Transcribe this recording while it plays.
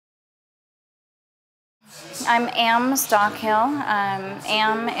I'm Am Stockhill.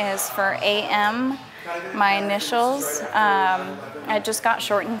 Am is for AM, my initials. I just got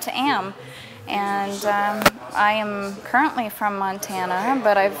shortened to Am. And I am currently from Montana,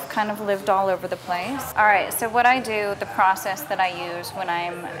 but I've kind of lived all over the place. All right, so what I do, the process that I use when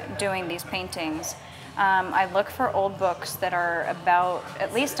I'm doing these paintings, I look for old books that are about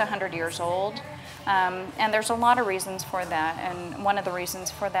at least 100 years old. And there's a lot of reasons for that. And one of the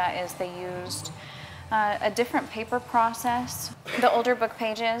reasons for that is they used a different paper process. The older book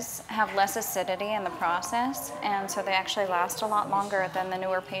pages have less acidity in the process, and so they actually last a lot longer than the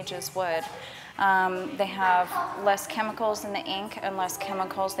newer pages would. They have less chemicals in the ink and less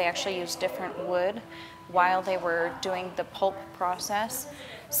chemicals. They actually use different wood while they were doing the pulp process.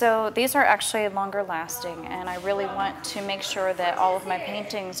 So these are actually longer lasting, and I really want to make sure that all of my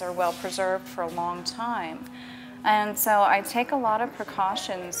paintings are well preserved for a long time. And so I take a lot of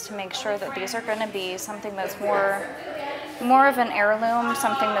precautions to make sure that these are going to be something that's more of an heirloom,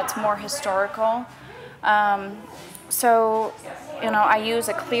 something that's more historical. So, you know, I use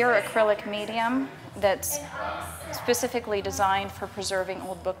a clear acrylic medium that's specifically designed for preserving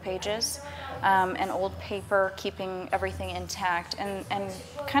old book pages and old paper, keeping everything intact and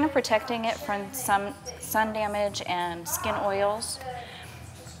kind of protecting it from some sun damage and skin oils.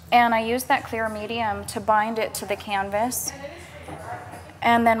 And I use that clear medium to bind it to the canvas.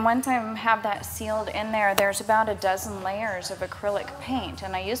 And then once I have that sealed in there, there's about a dozen layers of acrylic paint.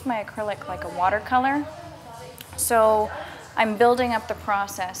 And I use my acrylic like a watercolor. So I'm building up the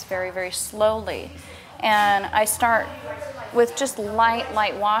process very, very slowly. And I start with just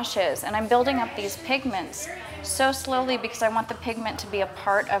light washes. And I'm building up these pigments so slowly because I want the pigment to be a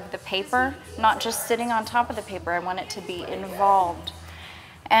part of the paper, not just sitting on top of the paper. I want it to be involved.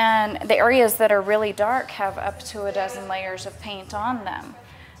 And the areas that are really dark have up to a dozen layers of paint on them.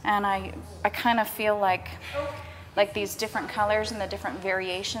 And I kind of feel like these different colors and the different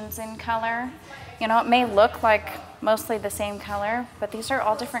variations in color. You know, it may look like mostly the same color, but these are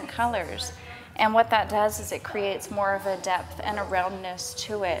all different colors. And what that does is it creates more of a depth and a roundness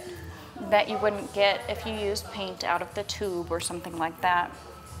to it that you wouldn't get if you used paint out of the tube or something like that.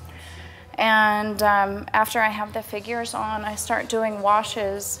 And after I have the figures on, I start doing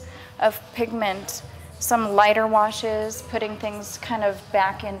washes of pigment, some lighter washes, putting things kind of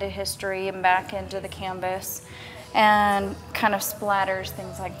back into history and back into the canvas, and kind of splatters,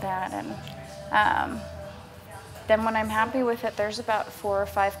 things like that. And then when I'm happy with it, there's about 4 or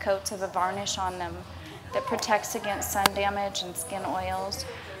 5 coats of a varnish on them that protects against sun damage and skin oils.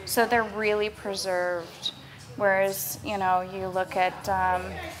 So they're really preserved. Whereas, you know, you look at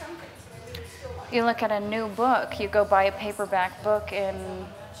a new book, you go buy a paperback book in,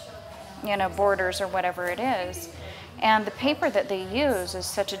 you know, Borders or whatever it is, and the paper that they use is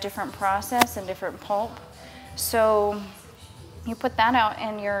such a different process and different pulp. So you put that out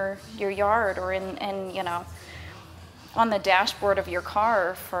in your yard or in you know, on the dashboard of your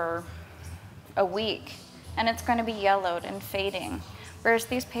car for a week, and it's going to be yellowed and fading. Whereas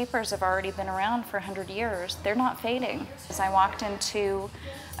these papers have already been around for 100 years. They're not fading. As I walked into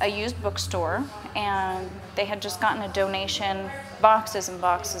a used bookstore, and they had just gotten a donation, boxes and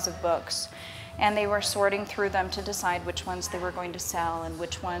boxes of books, and they were sorting through them to decide which ones they were going to sell and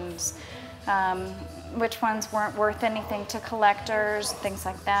which ones weren't worth anything to collectors, things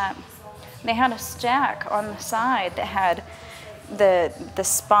like that. They had a stack on the side that had the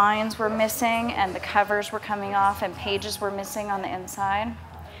spines were missing and the covers were coming off and pages were missing on the inside.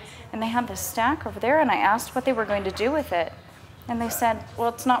 And they had this stack over there, and I asked what they were going to do with it. And they said, well,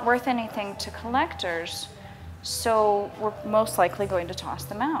 it's not worth anything to collectors, so we're most likely going to toss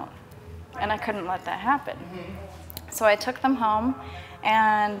them out. And I couldn't let that happen. So I took them home,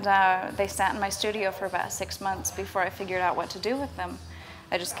 and they sat in my studio for about 6 months before I figured out what to do with them.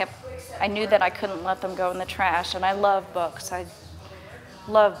 I knew that I couldn't let them go in the trash, and I love books. I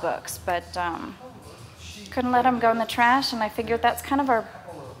love books, but couldn't let them go in the trash, and I figured that's kind of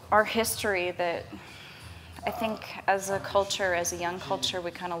our history that I think as a culture, as a young culture, we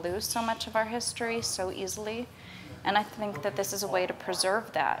kind of lose so much of our history so easily. And I think that this is a way to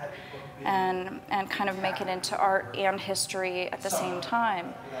preserve that and kind of make it into art and history at the same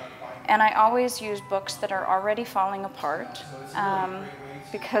time. And I always use books that are already falling apart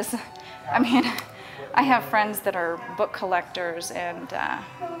because, I mean, I have friends that are book collectors, and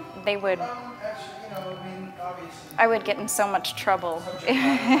I would get in so much trouble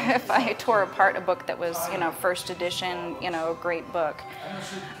if I tore apart a book that was, you know, first edition, you know, a great book.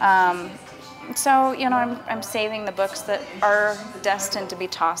 So, you know, I'm saving the books that are destined to be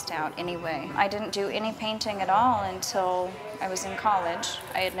tossed out anyway. I didn't do any painting at all until I was in college.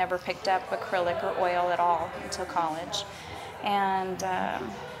 I had never picked up acrylic or oil at all until college. And I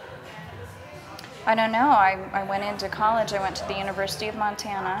don't know, I went into college, I went to the University of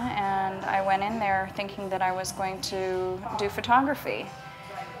Montana, and I went in there thinking that I was going to do photography.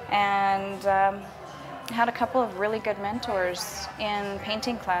 And had a couple of really good mentors in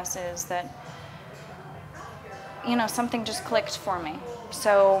painting classes that, you know, something just clicked for me.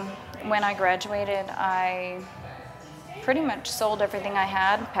 So when I graduated, I pretty much sold everything I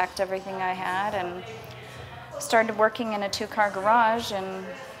had, packed everything I had, and started working in a 2-car garage. And,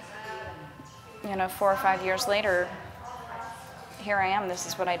 you know, 4 or 5 years later, here I am. This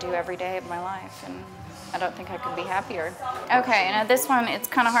is what I do every day of my life, and I don't think I could be happier. Okay, now this one, it's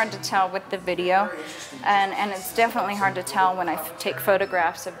kind of hard to tell with the video, and it's definitely hard to tell when I take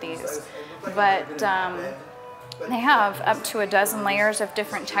photographs of these. But they have up to a dozen layers of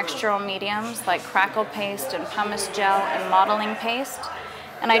different textural mediums like crackle paste and pumice gel and modeling paste.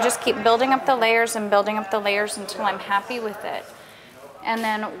 And I just keep building up the layers and building up the layers until I'm happy with it. And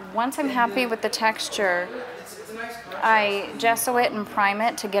then once I'm happy with the texture, I gesso it and prime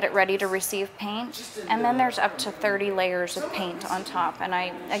it to get it ready to receive paint. And then there's up to 30 layers of paint on top. And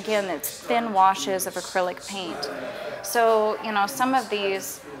again, it's thin washes of acrylic paint. So, you know, some of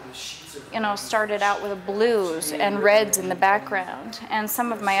these, you know, started out with blues and reds in the background. And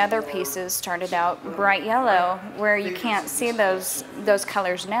some of my other pieces started out bright yellow, where you can't see those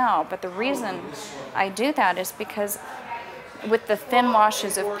colors now. But the reason I do that is because with the thin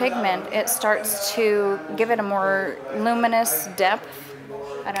washes of pigment, it starts to give it a more luminous depth.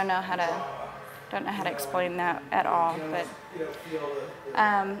 I don't know how to explain that at all, but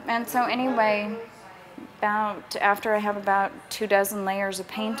and so anyway, after I have about 2 dozen layers of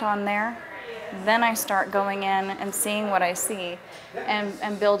paint on there, then I start going in and seeing what I see,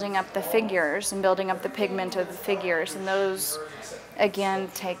 and building up the figures and building up the pigment of the figures, and those again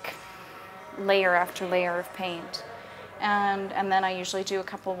take layer after layer of paint. And then I usually do a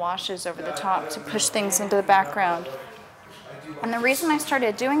couple washes over the top to push things into the background. And the reason I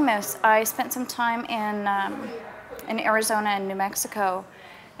started doing this, I spent some time in Arizona and New Mexico,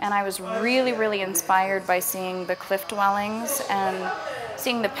 and I was really, really inspired by seeing the cliff dwellings and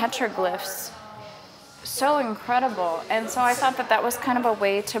seeing the petroglyphs. So incredible. And so I thought that that was kind of a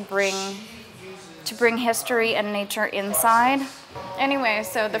way to bring history and nature inside. Anyway,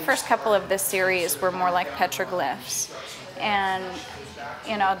 so the first couple of this series were more like petroglyphs, and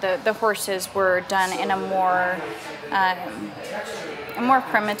you know, the horses were done in a more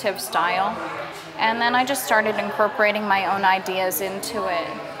primitive style, and then I just started incorporating my own ideas into it.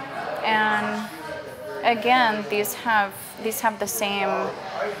 And again, these have the same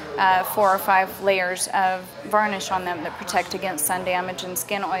 4 or 5 layers of varnish on them that protect against sun damage and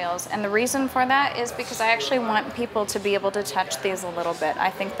skin oils. And the reason for that is because I actually want people to be able to touch these a little bit.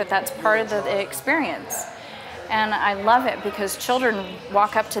 I think that that's part of the experience. And I love it because children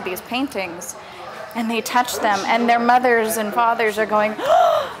walk up to these paintings and they touch them, and their mothers and fathers are going,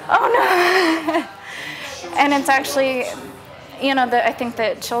 oh no! And it's actually, you know, I think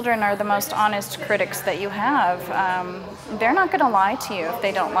that children are the most honest critics that you have. They're not going to lie to you if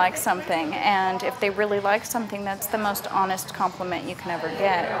they don't like something, and if they really like something, that's the most honest compliment you can ever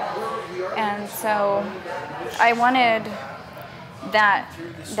get. And so I wanted that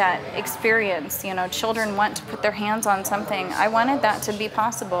experience. You know, children want to put their hands on something. I wanted that to be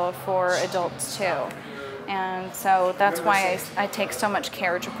possible for adults too. And so that's why I take so much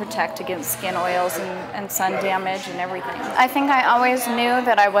care to protect against skin oils and sun damage and everything. I think I always knew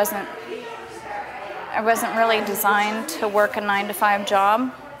that I wasn't really designed to work a 9-to-5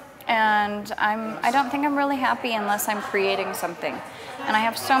 job, and I don't think I'm really happy unless I'm creating something. And I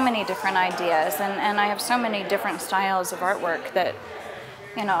have so many different ideas, and I have so many different styles of artwork that,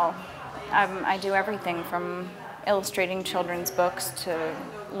 you know, I do everything from illustrating children's books to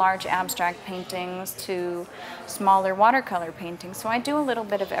large abstract paintings to smaller watercolor paintings. So I do a little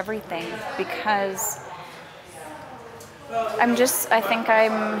bit of everything because I think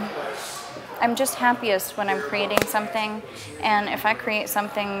I'm just happiest when I'm creating something, and if I create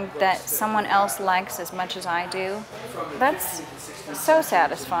something that someone else likes as much as I do, that's so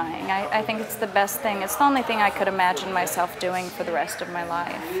satisfying. I think it's the best thing. It's the only thing I could imagine myself doing for the rest of my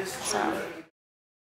life. So.